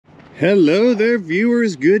Hello there,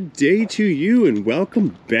 viewers. Good day to you and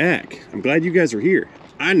welcome back. I'm glad you guys are here.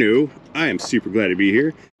 I am super glad to be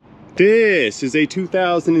here. This is a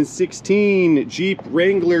 2016 Jeep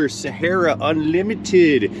Wrangler Sahara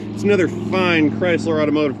Unlimited. It's another fine Chrysler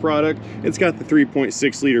automotive product. It's got the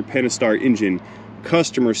 3.6 liter Pentastar engine.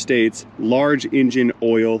 Customer states large engine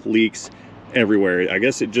oil leaks everywhere. I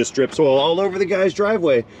guess it just drips oil all over the guy's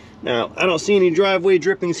driveway. Now, I don't see any driveway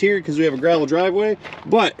drippings here because we have a gravel driveway,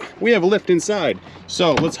 but we have a lift inside.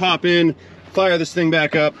 So let's hop in, fire this thing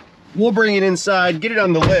back up. We'll bring it inside, get it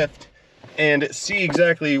on the lift, and see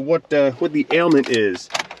exactly what the ailment is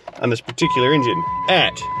on this particular engine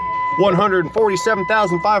at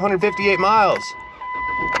 147,558 miles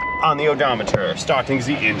on the odometer, starting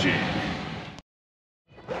the engine.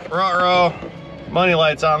 Ruh-roh, money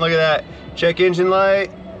lights on, look at that. Check engine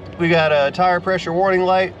light. We got a tire pressure warning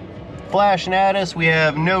light flashing at us. We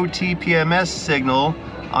have no TPMS signal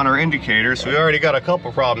on our indicator, so we already got a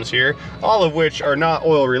couple problems here, all of which are not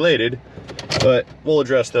oil related, but we'll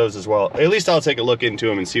address those as well. At least I'll take a look into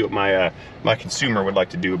them and see what my my consumer would like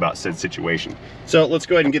to do about said situation. So let's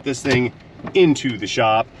go ahead and get this thing into the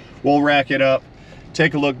shop. We'll rack it up,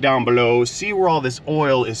 take a look down below, see where all this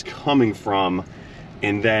oil is coming from,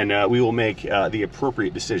 and then we will make the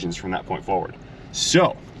appropriate decisions from that point forward.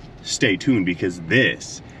 So stay tuned, because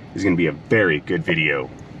this is going to be a very good video.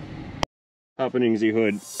 Opening the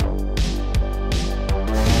hood.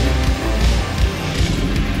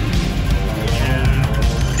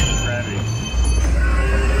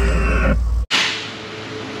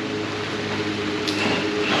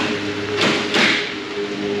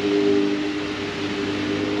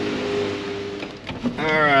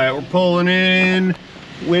 Alright, we're pulling in,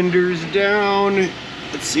 winders down.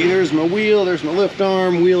 Let's see, there's my wheel, there's my lift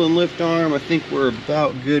arm, wheel and lift arm. I think we're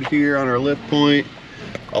about good here on our lift point.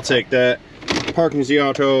 I'll take that. Parking the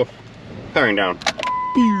auto, powering down.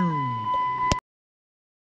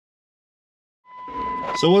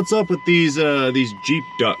 So what's up with these Jeep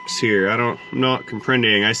ducts here? I'm not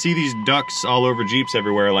comprehending. I see these ducts all over Jeeps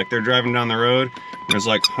everywhere, like they're driving down the road, and there's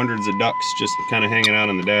like hundreds of ducts just kind of hanging out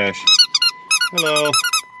on the dash. Hello.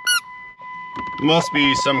 Must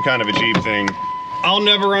be some kind of a Jeep thing. I'll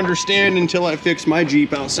never understand until I fix my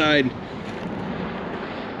Jeep outside.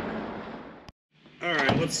 All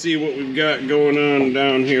right, let's see what we've got going on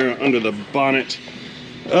down here under the bonnet.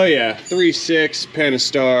 Oh yeah, 3.6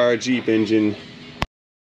 Pentastar Jeep engine.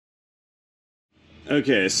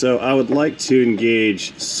 Okay, so I would like to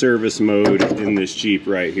engage service mode in this Jeep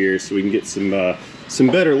right here so we can get some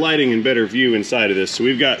better lighting and better view inside of this. So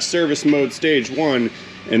we've got service mode stage 1,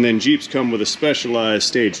 and then Jeeps come with a specialized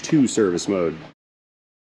stage 2 service mode.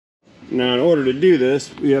 Now, in order to do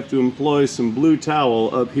this, we have to employ some blue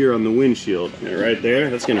towel up here on the windshield. Right there,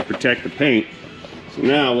 that's going to protect the paint. So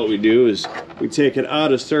now what we do is we take it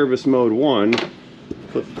out of service mode 1,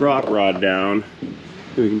 put the prop rod down,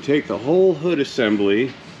 and we can take the whole hood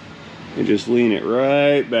assembly and just lean it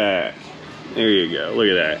right back. There you go, look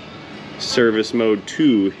at that. Service mode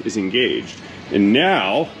 2 is engaged. And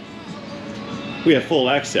now we have full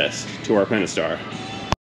access to our Pentastar.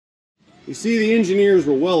 You see, the engineers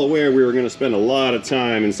were well aware we were going to spend a lot of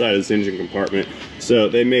time inside this engine compartment, so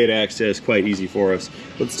they made access quite easy for us.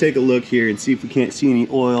 Let's take a look here and see if we can't see any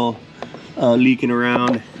oil leaking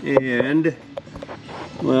around. And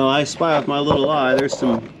well, I spy with my little eye, there's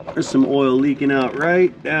some oil leaking out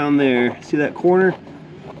right down there. See that corner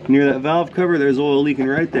near that valve cover? There's oil leaking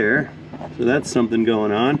right there, so that's something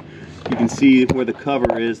going on. You can see where the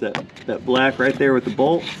cover is, that black right there with the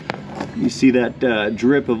bolt. You see that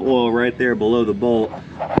drip of oil right there below the bolt.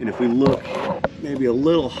 And if we look maybe a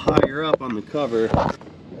little higher up on the cover,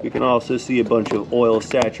 you can also see a bunch of oil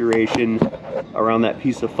saturation around that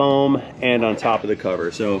piece of foam and on top of the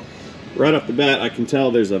cover. So right off the bat, I can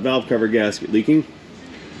tell there's a valve cover gasket leaking.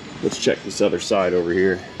 Let's check this other side over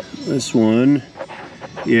here. This one,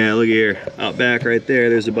 yeah, look here, out back right there,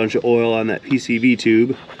 there's a bunch of oil on that PCV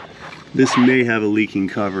tube. This may have a leaking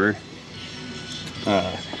cover.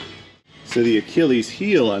 So the Achilles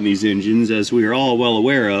heel on these engines, as we are all well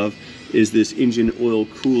aware of, is this engine oil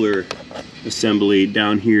cooler assembly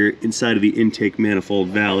down here inside of the intake manifold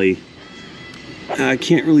valley. I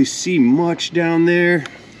can't really see much down there.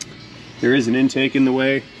 There is an intake in the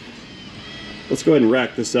way. Let's go ahead and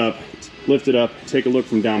rack this up, lift it up, take a look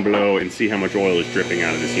from down below, and see how much oil is dripping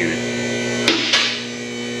out of this unit.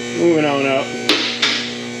 Moving on up.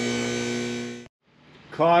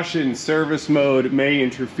 Caution, service mode may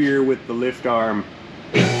interfere with the lift arm.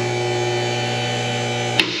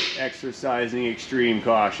 Exercising extreme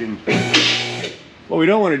caution. What we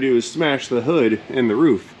don't want to do is smash the hood and the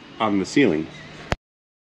roof on the ceiling.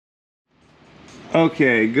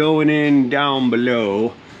 Okay, going in down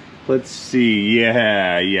below. Let's see.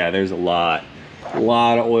 Yeah, there's a lot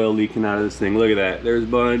of oil leaking out of this thing. Look at that. There's a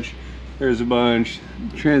bunch. There's a bunch.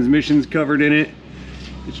 Transmission's covered in it.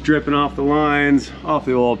 It's dripping off the lines, off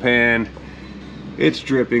the oil pan. It's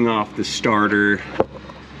dripping off the starter.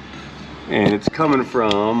 And it's coming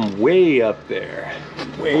from way up there.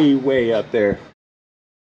 Way up there.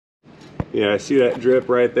 Yeah, I see that drip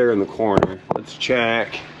right there in the corner. Let's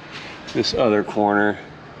check this other corner.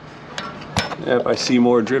 Yep, I see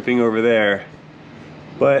more dripping over there.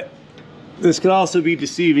 But this could also be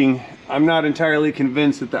deceiving. I'm not entirely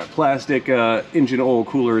convinced that that plastic engine oil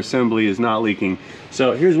cooler assembly is not leaking.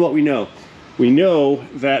 So here's what we know. We know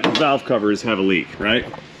that the valve covers have a leak, right?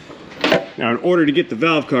 Now, in order to get the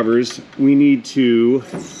valve covers, we need to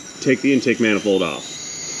take the intake manifold off.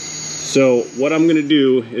 So what I'm gonna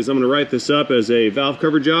do is I'm gonna write this up as a valve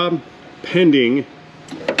cover job pending,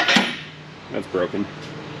 that's broken.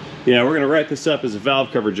 Yeah, we're gonna write this up as a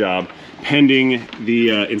valve cover job pending the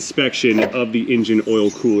inspection of the engine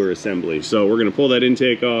oil cooler assembly. So we're gonna pull that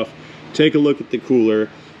intake off, take a look at the cooler.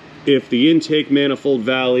 If the intake manifold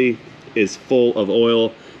valley is full of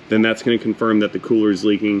oil, then that's gonna confirm that the cooler is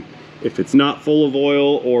leaking. If it's not full of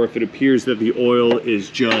oil, or if it appears that the oil is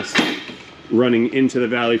just running into the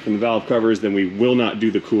valley from the valve covers, then we will not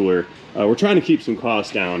do the cooler. We're trying to keep some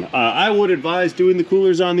costs down. I would advise doing the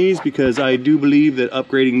coolers on these because I do believe that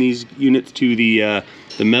upgrading these units to the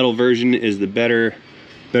metal version is the better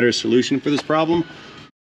solution for this problem.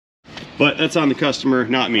 But that's on the customer,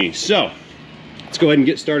 not me. So let's go ahead and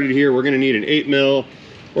get started here. We're gonna need an 8mm.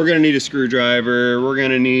 We're gonna need a screwdriver. We're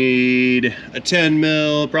gonna need a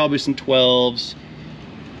 10mm, probably some 12s.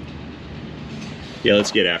 Yeah,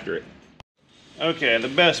 let's get after it. Okay, the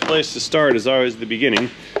best place to start is always the beginning.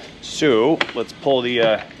 So let's pull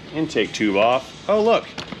the intake tube off. Oh look,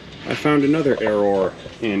 I found another error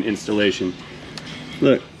in installation.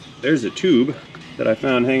 Look, there's a tube that I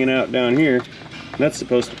found hanging out down here. That's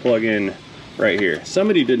supposed to plug in right here.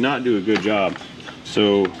 Somebody did not do a good job.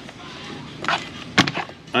 So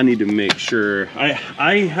I need to make sure.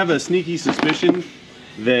 I have a sneaky suspicion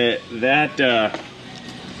that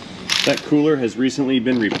cooler has recently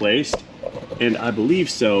been replaced. And I believe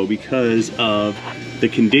so because of the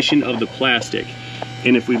condition of the plastic.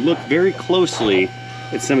 And if we look very closely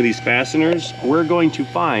at some of these fasteners, we're going to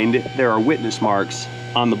find there are witness marks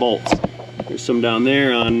on the bolts. There's some down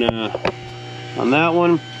there on that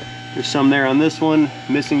one. There's some there on this one.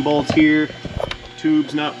 Missing bolts here.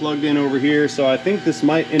 Tubes not plugged in over here. So I think this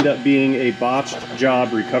might end up being a botched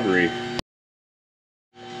job recovery.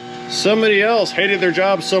 Somebody else hated their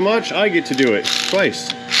job so much, I get to do it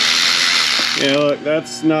twice. Yeah, look,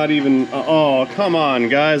 that's not even, oh, come on,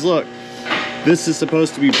 guys, look. This is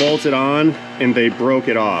supposed to be bolted on, and they broke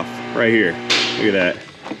it off right here. Look at that.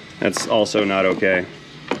 That's also not okay.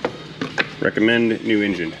 Recommend new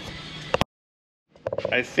engine.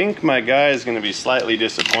 I think my guy is going to be slightly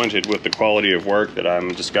disappointed with the quality of work that I'm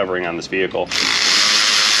discovering on this vehicle.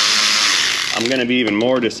 I'm going to be even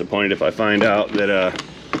more disappointed if I find out that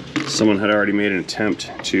someone had already made an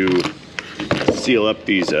attempt to seal up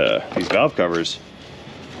these valve covers.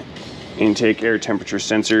 Intake air temperature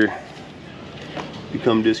sensor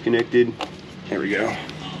become disconnected. There we go.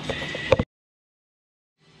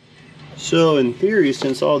 So in theory,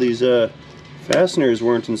 since all these fasteners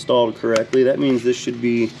weren't installed correctly, that means this should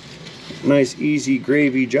be a nice easy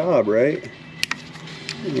gravy job, right?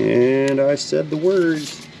 And I said the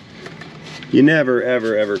words. You never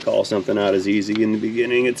ever call something out as easy in the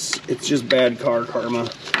beginning. It's just bad car karma.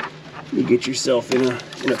 You get yourself in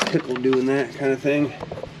a pickle doing that kind of thing.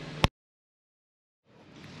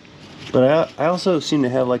 But I also seem to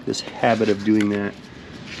have like this habit of doing that.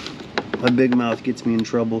 My big mouth gets me in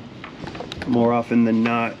trouble more often than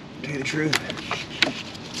not, to tell you the truth.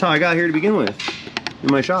 That's how I got here to begin with,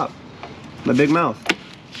 in my shop. My big mouth.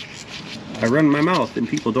 I run my mouth and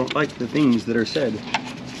people don't like the things that are said.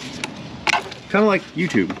 Kind of like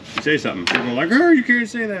YouTube. You say something, people are like, oh, you can't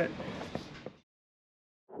say that.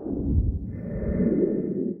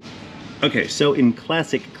 Okay, so in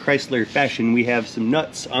classic Chrysler fashion, we have some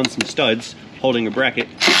nuts on some studs holding a bracket.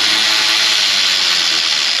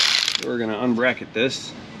 So we're gonna unbracket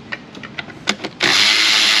this.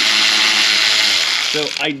 So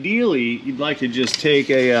ideally, you'd like to just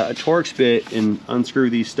take a Torx bit and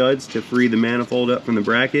unscrew these studs to free the manifold up from the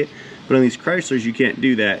bracket. But on these Chryslers, you can't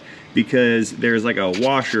do that because there's like a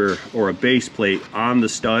washer or a base plate on the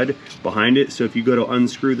stud behind it. So if you go to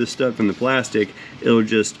unscrew the stud from the plastic, it'll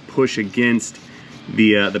just push against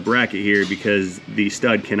the bracket here because the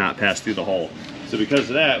stud cannot pass through the hole. So because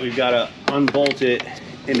of that, we've got to unbolt it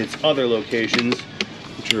in its other locations,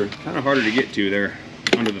 which are kind of harder to get to. They're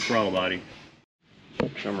under the throttle body.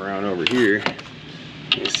 Come around over here.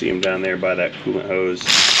 You see them down there by that coolant hose.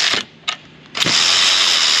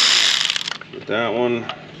 With that one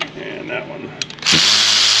and that one.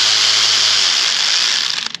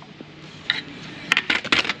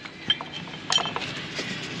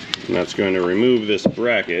 And that's going to remove this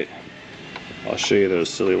bracket. I'll show you those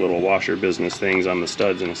silly little washer business things on the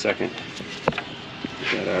studs in a second.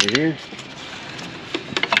 Get that out of here.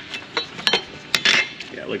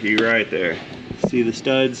 Yeah, looky right there. See the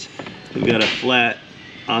studs? We've got a flat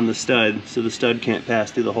on the stud, so the stud can't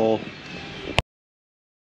pass through the hole.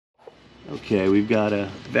 Okay, we've got a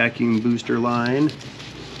vacuum booster line.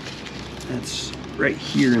 That's right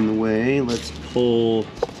here in the way. Let's pull.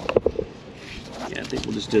 Yeah, I think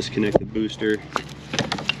we'll just disconnect the booster.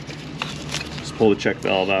 Just pull the check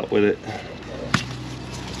valve out with it.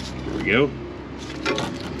 There we go.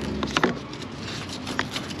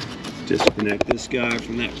 Disconnect this guy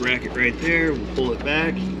from that bracket right there. We'll pull it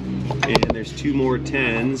back. And there's 2 more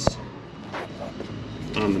 10s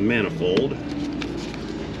on the manifold.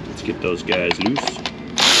 Let's get those guys loose.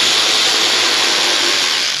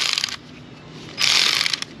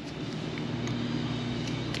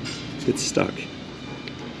 It's stuck.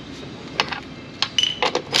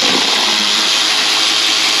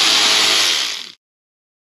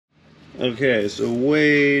 Okay, so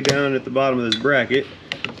way down at the bottom of this bracket,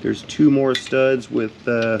 there's 2 more studs with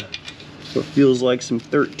what feels like some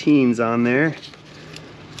 13s on there.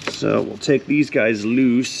 So we'll take these guys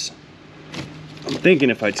loose. I'm thinking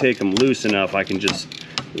if I take them loose enough, I can just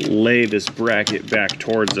lay this bracket back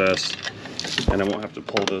towards us and I won't have to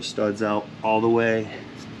pull those studs out all the way.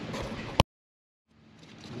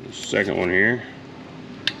 Second one here.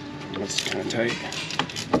 That's kind of tight.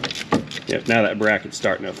 Yep, now that bracket's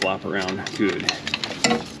starting to flop around. Good.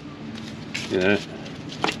 See that?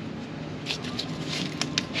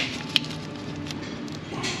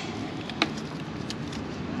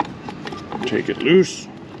 Take it loose.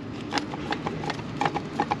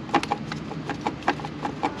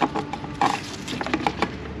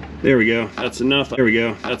 There we go. That's enough. There we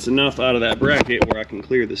go. That's enough out of that bracket where I can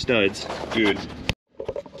clear the studs. Good.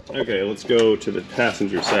 Okay, let's go to the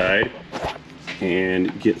passenger side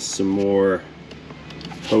and get some more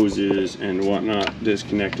hoses and whatnot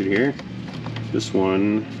disconnected here. This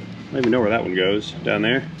one, I don't even know where that one goes, down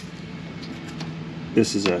there.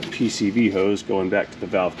 This is a PCV hose going back to the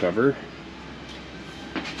valve cover.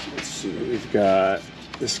 Let's see, we've got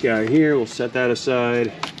this guy here, we'll set that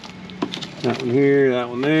aside. That one here, that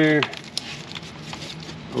one there.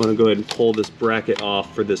 I'm gonna go ahead and pull this bracket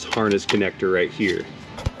off for this harness connector right here.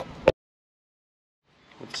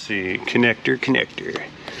 Let's see, connector.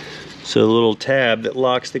 So the little tab that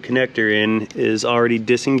locks the connector in is already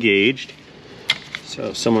disengaged.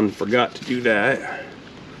 So someone forgot to do that.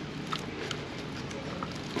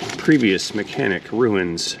 Previous mechanic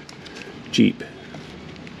ruins Jeep.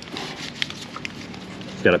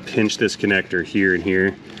 Got to pinch this connector here and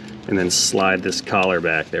here and then slide this collar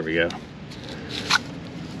back. There we go.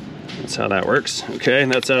 That's how that works. Okay,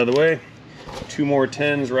 that's out of the way. 2 more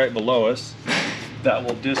 10s right below us. That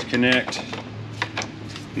will disconnect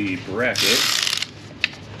the bracket.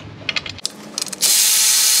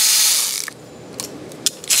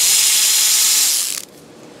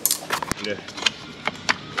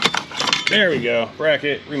 There we go,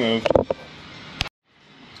 bracket removed.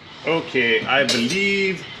 Okay, I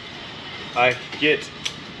believe I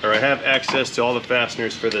have access to all the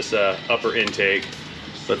fasteners for this upper intake.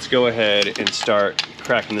 Let's go ahead and start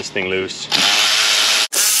cracking this thing loose.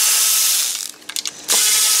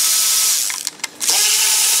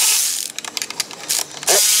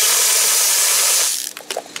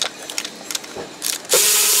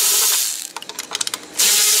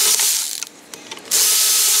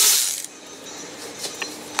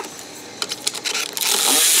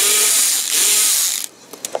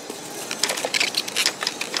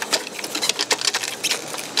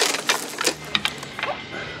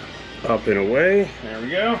 Up and away, there we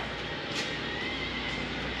go.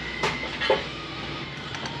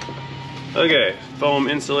 Okay, foam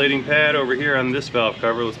insulating pad over here on this valve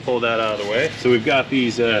cover. Let's pull that out of the way. So we've got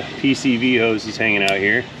these PCV hoses hanging out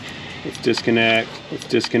here. Let's disconnect, let's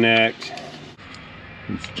disconnect.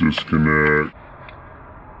 Let's disconnect.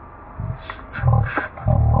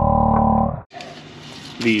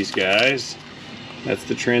 These guys, that's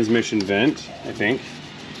the transmission vent, I think.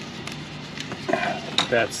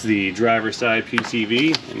 That's the driver's side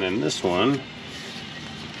PCV, and then this one,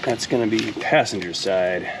 that's gonna be passenger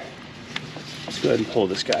side. Let's go ahead and pull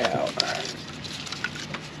this guy out.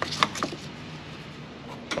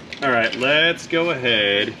 All right, let's go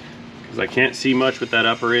ahead, because I can't see much with that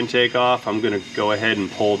upper intake off. I'm gonna go ahead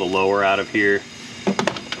and pull the lower out of here.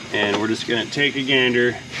 And we're just gonna take a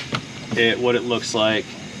gander at what it looks like.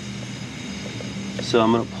 So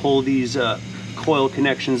I'm gonna pull these coil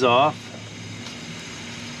connections off.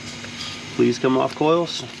 Please come off,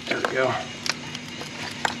 coils. There we go.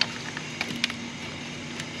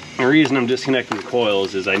 The reason I'm disconnecting the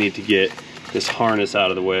coils is I need to get this harness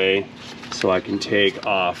out of the way so I can take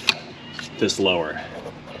off this lower.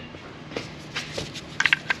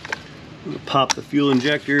 I'm gonna pop the fuel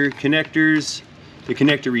injector connectors, the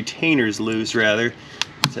connector retainers loose rather.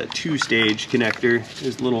 It's a 2-stage connector.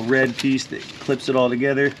 There's a little red piece that clips it all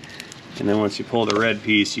together. And then once you pull the red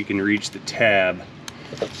piece, you can reach the tab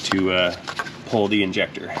to pull the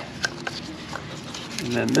injector.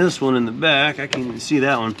 And then this one in the back, I can't even see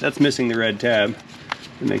that one. That's missing the red tab.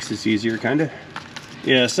 It makes this easier, kinda.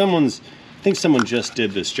 Yeah, I think someone just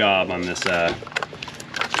did this job on this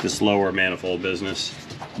this lower manifold business.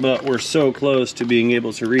 But we're so close to being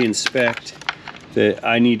able to re-inspect that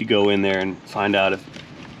I need to go in there and find out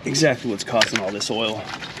exactly what's causing all this oil.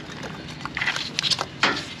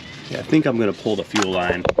 Yeah, I think I'm gonna pull the fuel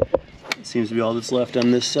line. It seems to be all that's left on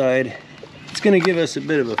this side. It's gonna give us a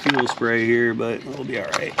bit of a fuel spray here, but we'll be all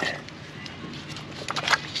right.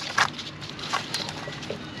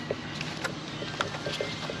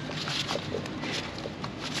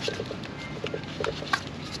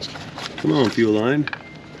 Come on, fuel line.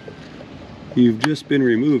 You've just been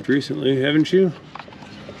removed recently, haven't you?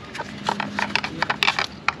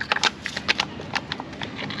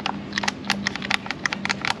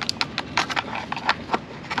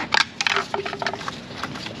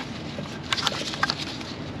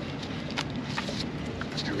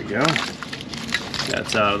 There we go.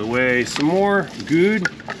 That's out of the way. Some more. Good.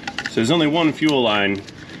 So there's only one fuel line.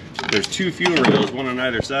 There's 2 fuel rails, one on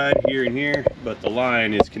either side, here and here, but the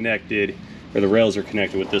line is connected, or the rails are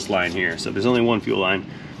connected with this line here. So there's only one fuel line.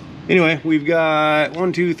 Anyway, we've got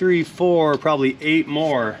 1, 2, 3, 4, probably 8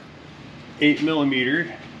 more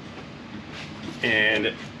 8mm,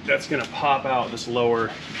 and that's gonna pop out this lower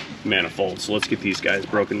manifold. So let's get these guys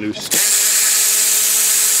broken loose.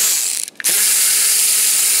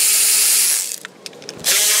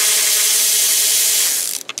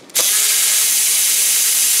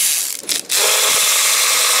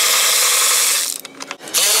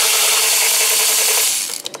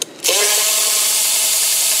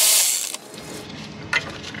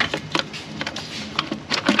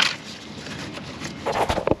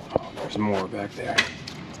 More back there.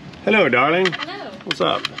 Hello, darling. Hello. What's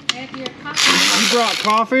up? I have your coffee. You brought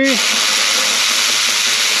coffee?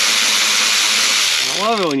 I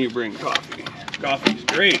love it when you bring coffee. Coffee's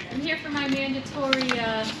great. I'm here for my mandatory.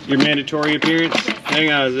 Your mandatory appearance? Yes.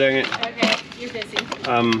 Hang on a second. Okay, you're busy.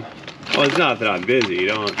 Well, it's not that I'm busy.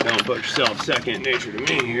 Don't put yourself second nature to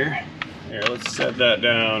me here. Here, let's set that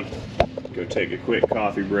down. Go take a quick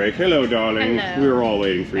coffee break. Hello, darling. Hello. We were all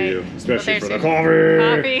waiting for you, especially for the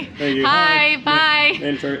coffee. Thank you. Hi, bye.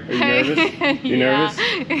 Are you nervous? You nervous?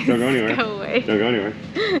 Don't go anywhere. Go away. Don't go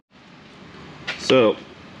anywhere. So,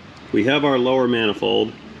 we have our lower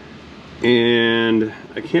manifold, and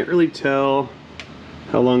I can't really tell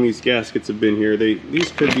how long these gaskets have been here.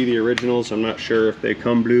 These could be the originals. I'm not sure if they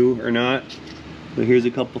come blue or not. But here's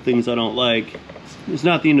a couple things I don't like. It's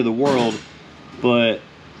not the end of the world, but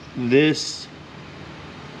this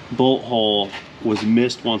bolt hole was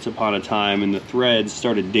missed once upon a time, and the threads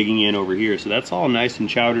started digging in over here. So that's all nice and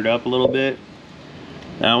chowdered up a little bit.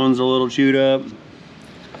 That one's a little chewed up.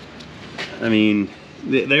 I mean,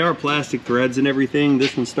 they are plastic threads and everything.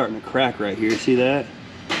 This one's starting to crack right here. See that?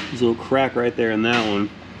 There's a little crack right there in that one.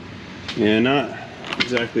 Yeah, not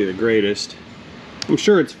exactly the greatest. I'm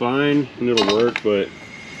sure it's fine and it'll work, but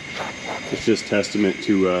it's just testament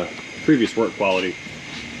to previous work quality.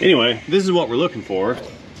 Anyway, this is what we're looking for.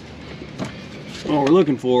 What we're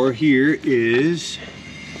looking for here is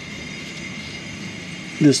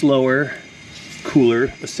this lower cooler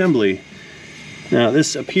assembly. Now,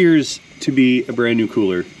 this appears to be a brand new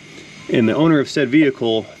cooler, and the owner of said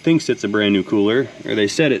vehicle thinks it's a brand new cooler, or they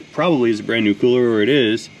said it probably is a brand new cooler, or it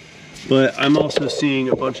is, but I'm also seeing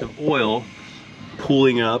a bunch of oil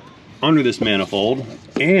pooling up under this manifold,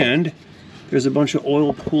 and there's a bunch of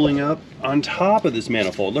oil pooling up on top of this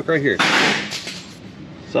manifold. Look right here.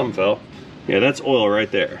 Something fell. Yeah, that's oil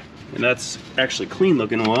right there. And that's actually clean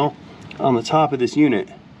looking oil on the top of this unit.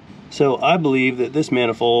 So I believe that this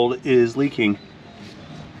manifold is leaking,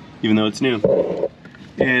 even though it's new.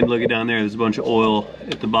 And look at down there, there's a bunch of oil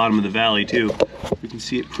at the bottom of the valley too. You can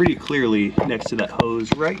see it pretty clearly next to that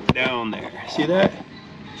hose right down there. See that?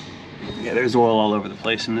 Yeah, there's oil all over the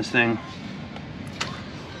place in this thing.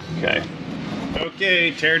 Okay.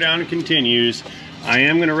 Okay, teardown continues. I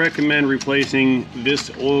am going to recommend replacing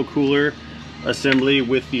this oil cooler assembly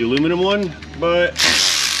with the aluminum one, but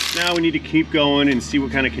now we need to keep going and see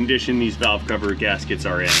what kind of condition these valve cover gaskets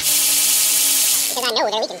are in. Because I know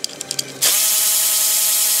they're leaking.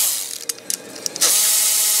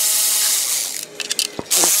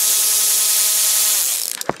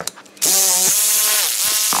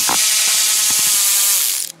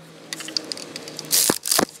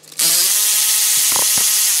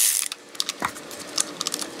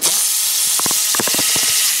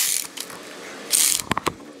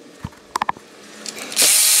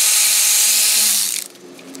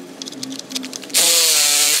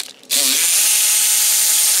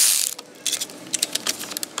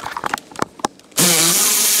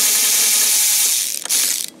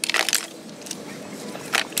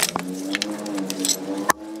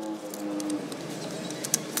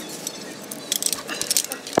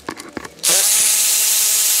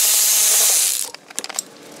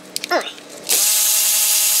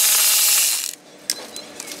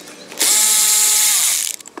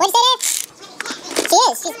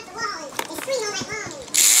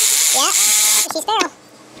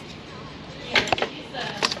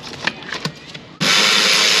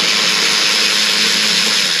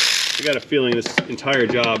 I got a feeling this entire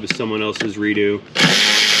job is someone else's redo.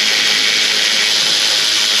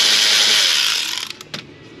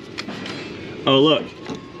 Oh look,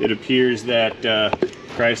 it appears that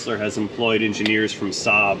Chrysler has employed engineers from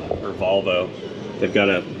Saab or Volvo. They've got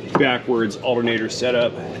a backwards alternator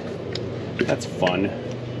setup. That's fun.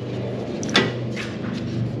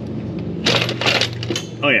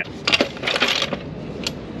 Oh yeah.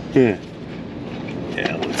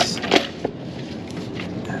 Yeah, let's...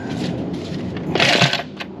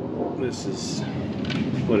 This is...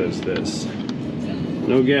 What is this?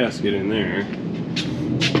 No gasket in there.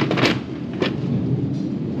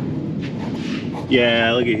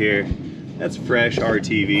 Yeah, look at here. That's fresh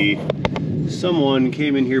RTV. Someone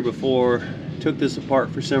came in here before, took this apart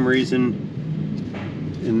for some reason,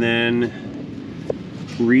 and then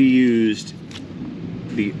reused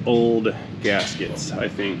the old gaskets, I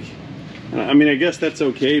think. I mean, I guess that's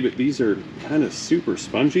okay, but these are kind of super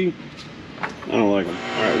spongy. I don't like them.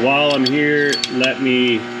 All right, while I'm here, let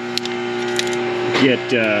me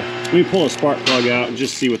pull a spark plug out and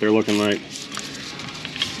just see what they're looking like.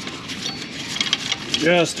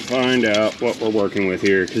 Just to find out what we're working with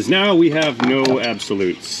here, because now we have no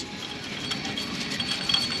absolutes.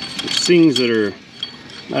 There's things that are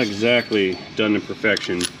not exactly done to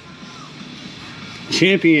perfection.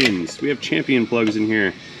 Champions, we have champion plugs in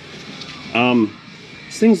here.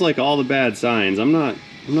 Things like all the bad signs. I'm not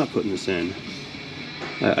putting this in.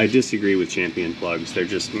 I disagree with champion plugs. They're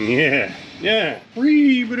just yeah,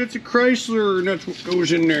 free, but it's a Chrysler and that's what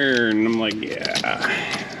goes in there. And I'm like,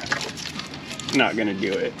 yeah. Not gonna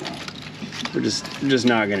do it. We're just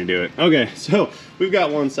not gonna do it. Okay, so we've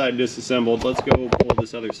got one side disassembled. Let's go pull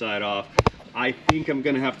this other side off. I think I'm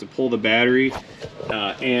gonna have to pull the battery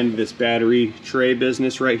and this battery tray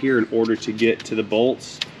business right here in order to get to the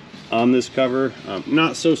bolts on this cover.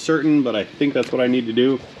 Not so certain, but I think that's what I need to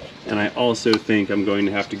do. And I also think I'm going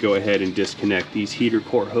to have to go ahead and disconnect these heater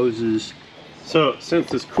core hoses. So since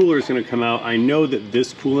this cooler is gonna come out, I know that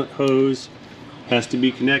this coolant hose has to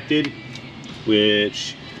be connected,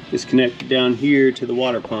 which is connected down here to the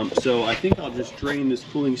water pump. So I think I'll just drain this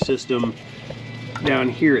cooling system down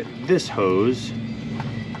here at this hose.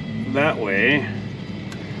 That way,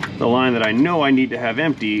 the line that I know I need to have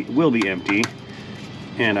empty will be empty,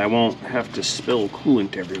 and I won't have to spill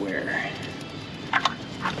coolant everywhere.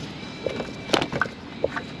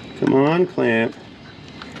 Come on, clamp.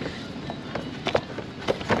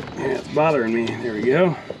 Yeah, it's bothering me. There we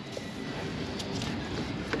go.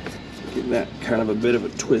 Give that kind of a bit of a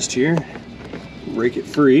twist here. Break it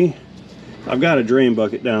free. I've got a drain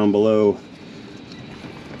bucket down below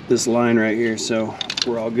this line right here, so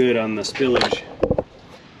we're all good on the spillage.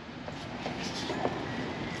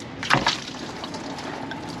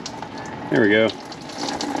 There we go.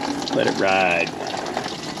 Let it ride.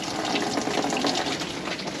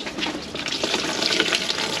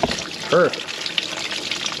 Perfect.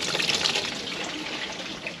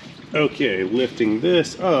 Okay, lifting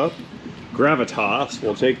this up, Gravitas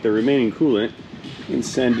will take the remaining coolant and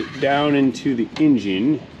send it down into the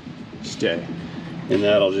engine stay. And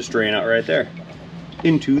that'll just drain out right there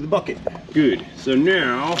into the bucket. Good. So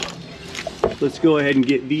now let's go ahead and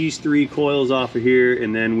get these 3 coils off of here,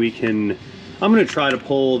 and then we can, I'm gonna try to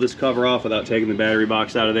pull this cover off without taking the battery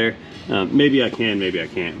box out of there. Maybe I can, maybe I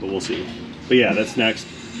can't, but we'll see. But yeah, that's next.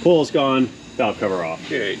 Pull's gone, valve cover off.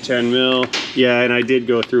 Okay, 10 mil. Yeah, and I did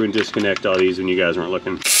go through and disconnect all these when you guys weren't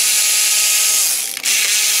looking.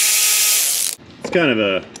 It's kind of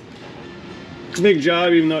a big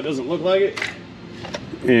job, even though it doesn't look like it.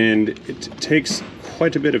 And it takes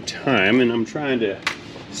quite a bit of time, and I'm trying to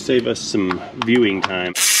save us some viewing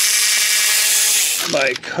time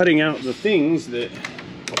by cutting out the things that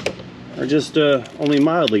are just only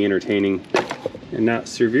mildly entertaining and not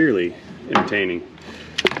severely entertaining.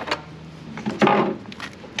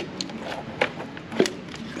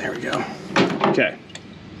 There we go. Okay.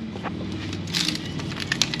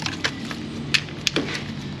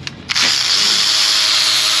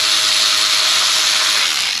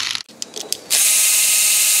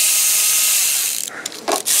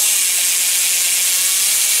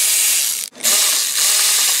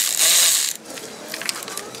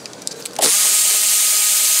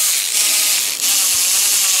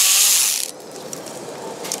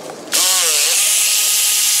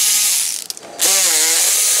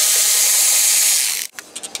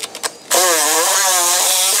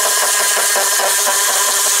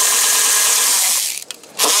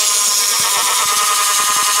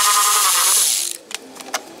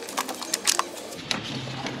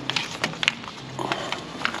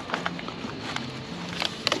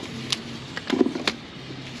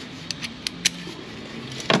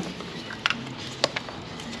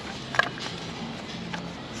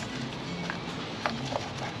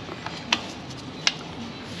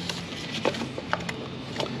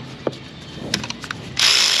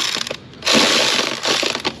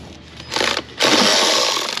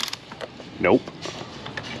 Nope.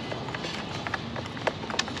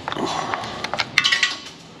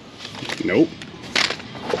 Nope.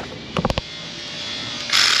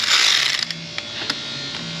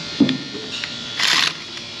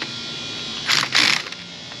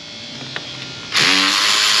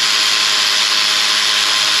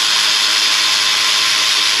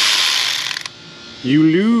 You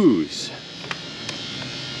lose.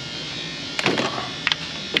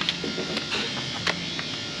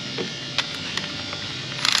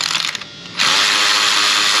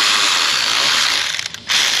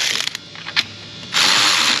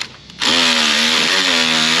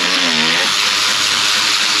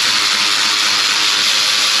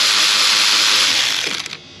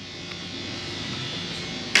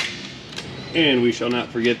 And we shall not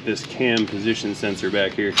forget this cam position sensor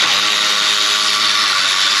back here.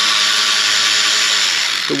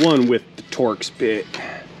 The one with the Torx bit.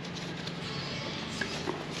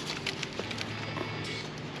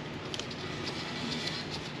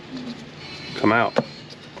 Come out.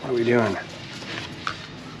 What are we doing?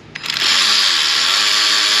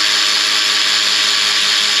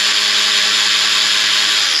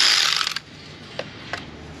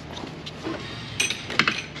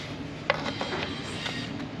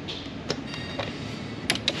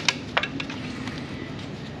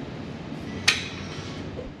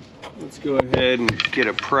 Let's go ahead and get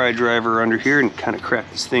a pry driver under here and kind of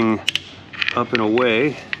crack this thing up and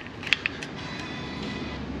away.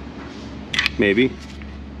 Maybe.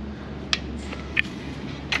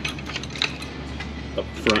 Up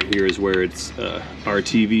front here is where it's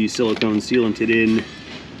RTV silicone sealanted in.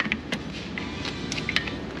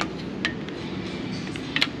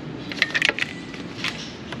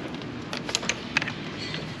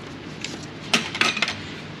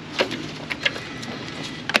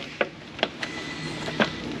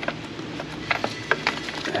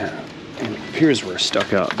 And it appears we're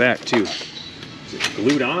stuck out back too. Is it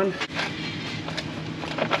glued on?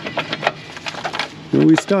 What are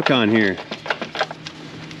we stuck on here?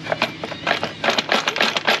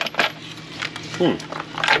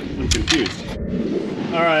 I'm confused.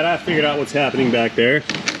 All right, I figured out what's happening back there.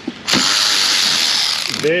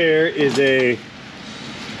 There is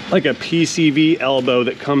like a PCV elbow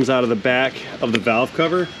that comes out of the back of the valve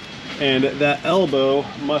cover, and that elbow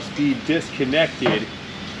must be disconnected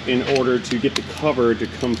in order to get the cover to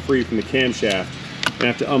come free from the camshaft. I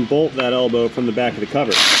have to unbolt that elbow from the back of the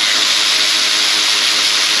cover.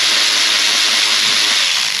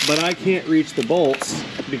 But I can't reach the bolts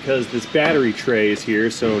because this battery tray is here,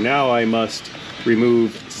 so now I must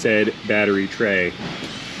remove said battery tray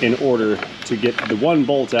in order to get the one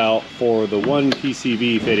bolt out for the one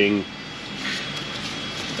PCV fitting,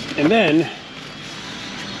 and then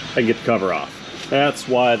I can get the cover off. That's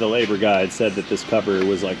why the labor guide said that this cover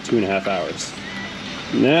was like 2.5 hours.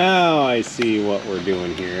 Now I see what we're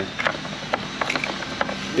doing here.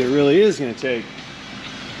 It really is going to take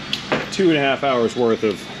 2.5 hours worth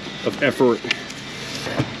of effort.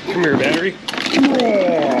 Come here, battery.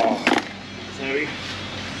 It's heavy.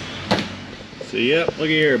 So yep, look at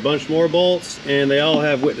here, a bunch more bolts, and they all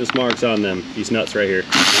have witness marks on them. These nuts right here.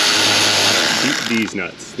 These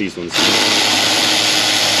nuts, these ones.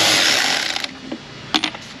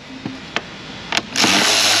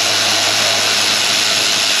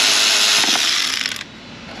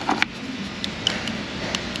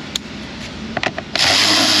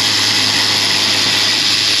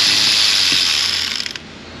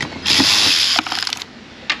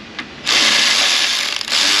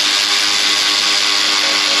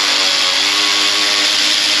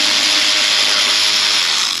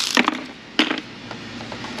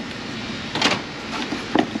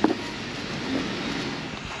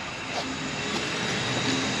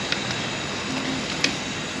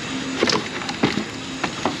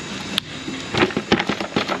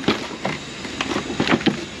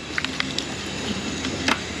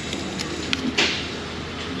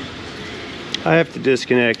 I have to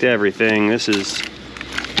disconnect everything. This is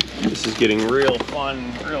getting real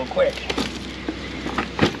fun real quick.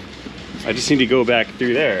 I just need to go back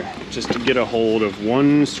through there just to get a hold of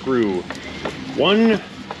one screw. One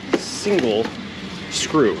single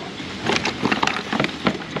screw.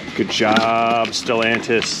 Good job,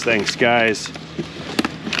 Stellantis. Thanks, guys.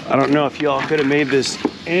 I don't know if y'all could have made this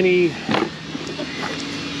any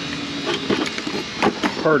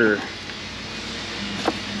harder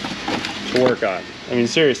to work on. I mean,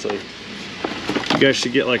 seriously, you guys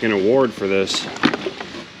should get like an award for this.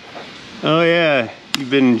 Oh yeah, you've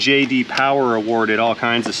been JD Power awarded all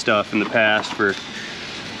kinds of stuff in the past for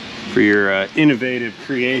your innovative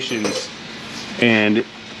creations and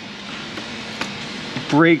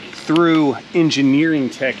breakthrough engineering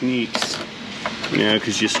techniques. You know,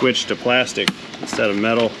 because you switched to plastic instead of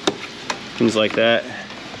metal, things like that.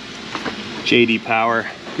 JD Power,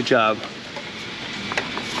 good job.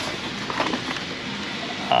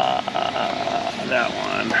 That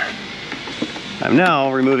one. I'm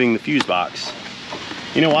now removing the fuse box.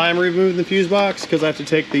 You know why I'm removing the fuse box? Because I have to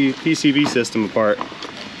take the PCV system apart.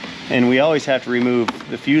 And we always have to remove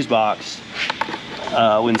the fuse box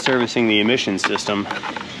when servicing the emission system.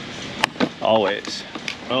 Always.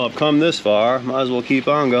 Well, I've come this far, might as well keep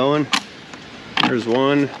on going. There's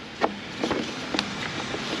one.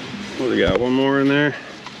 What do we got? One more in there.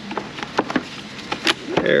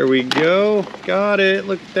 There we go. Got it.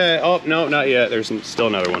 Look at that. Oh, no, not yet. There's still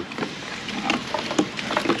another one.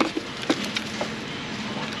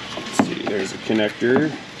 Let's see. There's a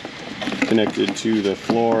connector connected to the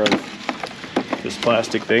floor of this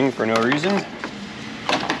plastic thing for no reason.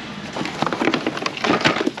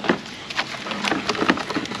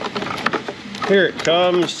 Here it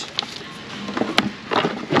comes.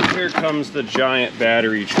 Here comes the giant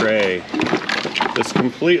battery tray. This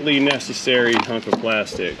completely necessary hunk of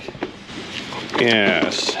plastic.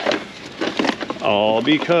 Yes. All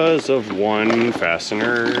because of one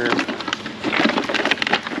fastener.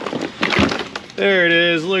 There it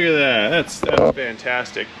is. Look at that. That's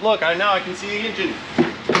fantastic. Look, now I can see the engine.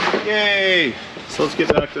 Yay! So let's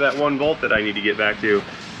get back to that one bolt that I need to get back to,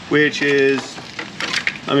 which is,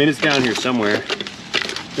 I mean, it's down here somewhere.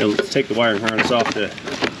 Now, let's take the wiring harness off that.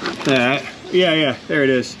 Yeah, there it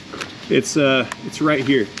is. It's right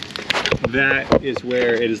here. That is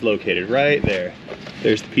where it is located, right there.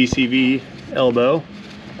 There's the PCV elbow,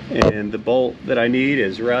 and the bolt that I need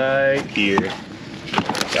is right here.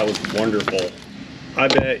 That was wonderful. I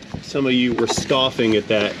bet some of you were scoffing at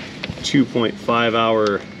that 2.5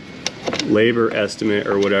 hour labor estimate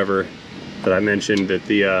or whatever that I mentioned that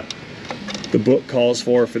the book calls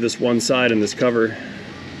for this one side and this cover.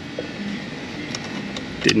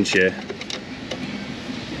 Didn't you?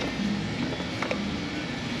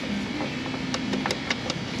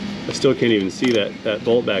 I still can't even see that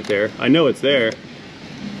bolt back there. I know it's there.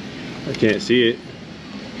 I can't see it.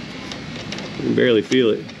 I can barely feel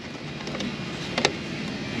it.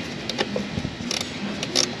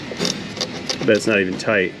 I bet it's not even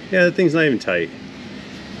tight. Yeah, that thing's not even tight.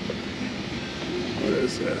 What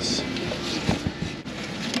is this?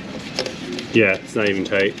 Yeah, it's not even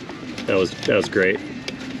tight. That was great.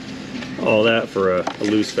 All that for a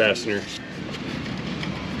loose fastener.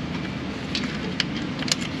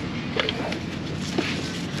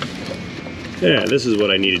 Yeah, this is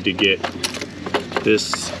what I needed to get.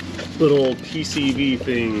 This little PCV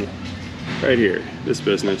thing right here, this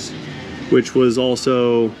business, which was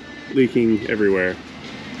also leaking everywhere.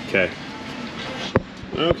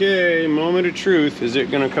 Okay, moment of truth. Is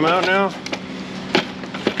it gonna come out now?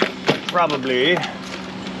 Probably.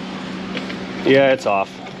 Yeah, it's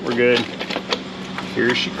off. We're good.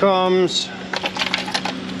 Here she comes.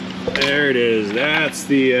 There it is. That's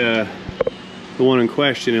the one in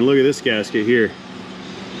question. And look at this gasket here.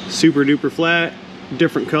 super duper flat,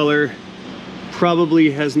 different color.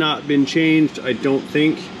 Probably has not been changed, I don't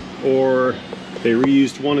think, or they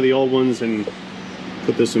reused one of the old ones and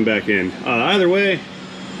put this one back in. Either way,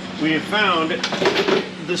 we have found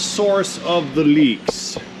the source of the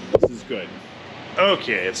leaks. This is good.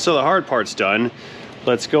 Okay, so the hard part's done.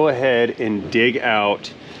 Let's go ahead and dig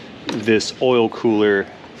out this oil cooler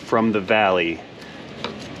from the valley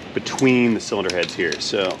between the cylinder heads here.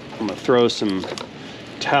 So I'm gonna throw some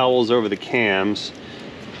towels over the cams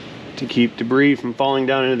to keep debris from falling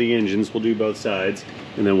down into the engines. We'll do both sides,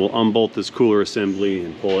 and then we'll unbolt this cooler assembly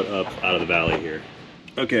and pull it up out of the valley here.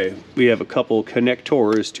 Okay, we have a couple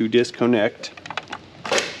connectors to disconnect.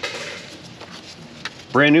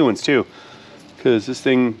 Brand new ones too, because this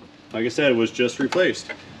thing, like I said, was just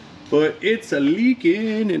replaced. But it's a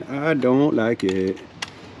leaking and I don't like it.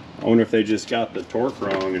 I wonder if they just got the torque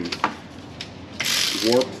wrong and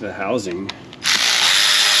warped the housing.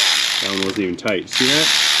 That one wasn't even tight. See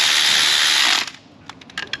that?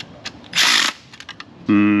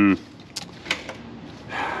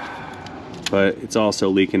 But it's also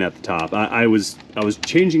leaking at the top. I was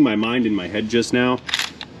changing my mind in my head just now,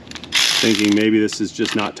 thinking maybe this is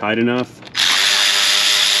just not tight enough.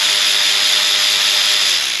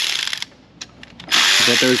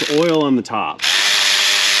 But there's oil on the top.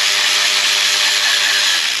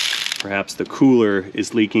 Perhaps the cooler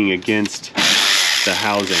is leaking against the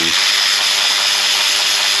housing.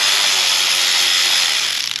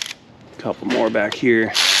 A couple more back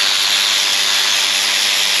here.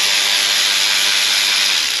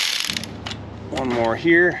 One more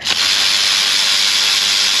here.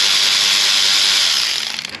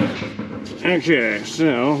 Okay,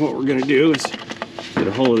 so what we're gonna do is get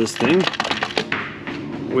a hold of this thing,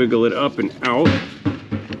 wiggle it up and out.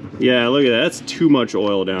 Yeah, look at that, that's too much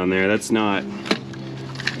oil down there. This is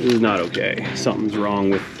not okay. Something's wrong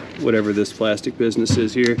with whatever this plastic business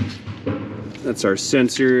is here. That's our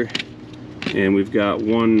sensor, and we've got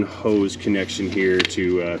one hose connection here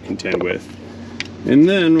to contend with. And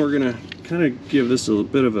then we're gonna kind of give this a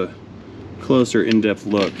bit of a closer, in-depth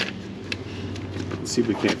look. Let's see if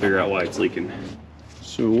we can't figure out why it's leaking.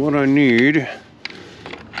 So what I need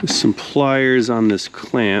is some pliers on this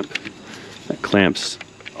clamp. That clamp's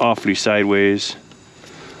awfully sideways.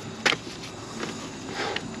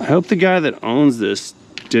 I hope the guy that owns this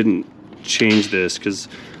didn't change this, because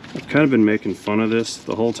I've kind of been making fun of this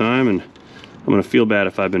the whole time, and I'm gonna feel bad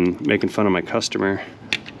if I've been making fun of my customer.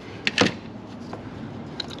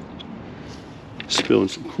 Spilling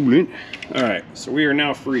some coolant. All right, so we are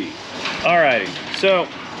now free. All righty, so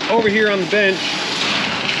over here on the bench,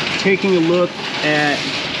 taking a look at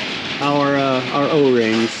our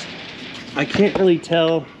O-rings. I can't really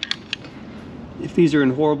tell if these are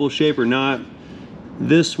in horrible shape or not.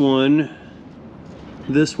 This one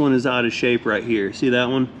is out of shape right here. See that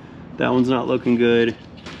one? That one's not looking good.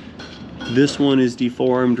 This one is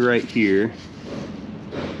deformed right here.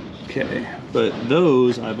 Okay, but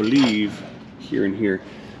those, I believe, here and here,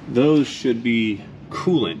 those should be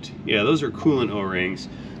coolant. Yeah, those are coolant O-rings,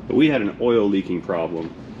 but we had an oil leaking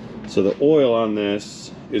problem. So the oil on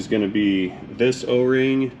this is gonna be this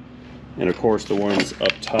O-ring, and of course the ones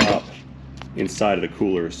up top inside of the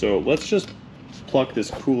cooler. So let's just pluck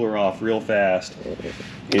this cooler off real fast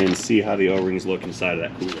and see how the O-rings look inside of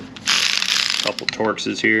that cooler. Couple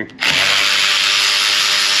Torxes here.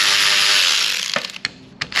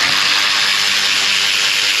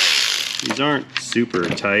 These aren't super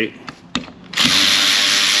tight.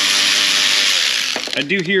 I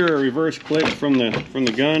do hear a reverse click from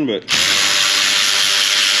the gun, but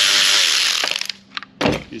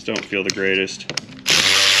these don't feel the greatest.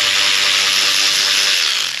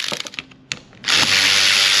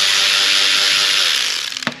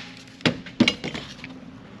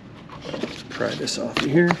 Pry this off of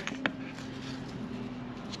here.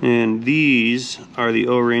 And these are the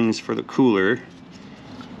O-rings for the cooler.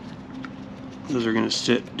 Those are going to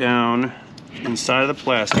sit down inside of the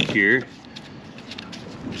plastic here.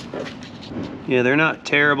 Yeah, they're not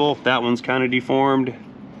terrible. That one's kind of deformed.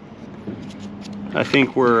 I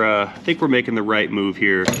think we're making the right move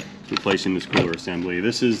here, replacing this cooler assembly.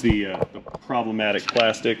 This is the problematic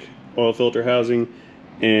plastic oil filter housing,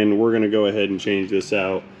 and we're going to go ahead and change this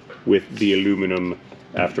out with the aluminum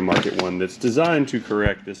aftermarket one that's designed to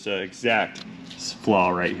correct this exact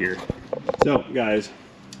flaw right here. So guys,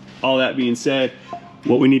 all that being said,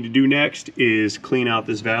 what we need to do next is clean out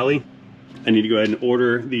this valley. I need to go ahead and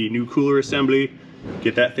order the new cooler assembly,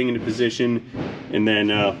 get that thing into position, and then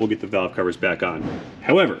we'll get the valve covers back on.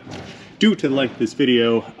 However, due to the length of this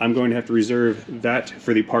video, I'm going to have to reserve that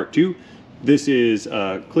for the part 2. This is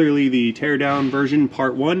clearly the teardown version,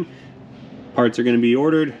 part 1. Parts are going to be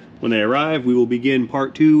ordered. When they arrive, we will begin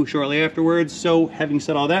part 2 shortly afterwards. So having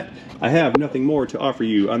said all that, I have nothing more to offer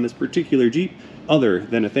you on this particular Jeep other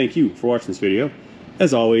than a thank you for watching this video.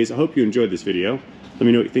 As always, I hope you enjoyed this video. Let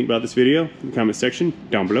me know what you think about this video in the comment section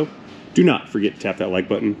down below. Do not forget to tap that like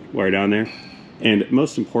button while you're down there. And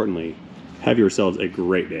most importantly, have yourselves a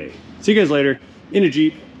great day. See you guys later. End of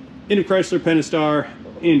Jeep, end of Chrysler Pentastar,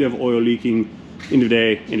 end of oil leaking, end of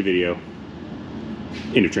day, end of video,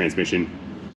 end of transmission.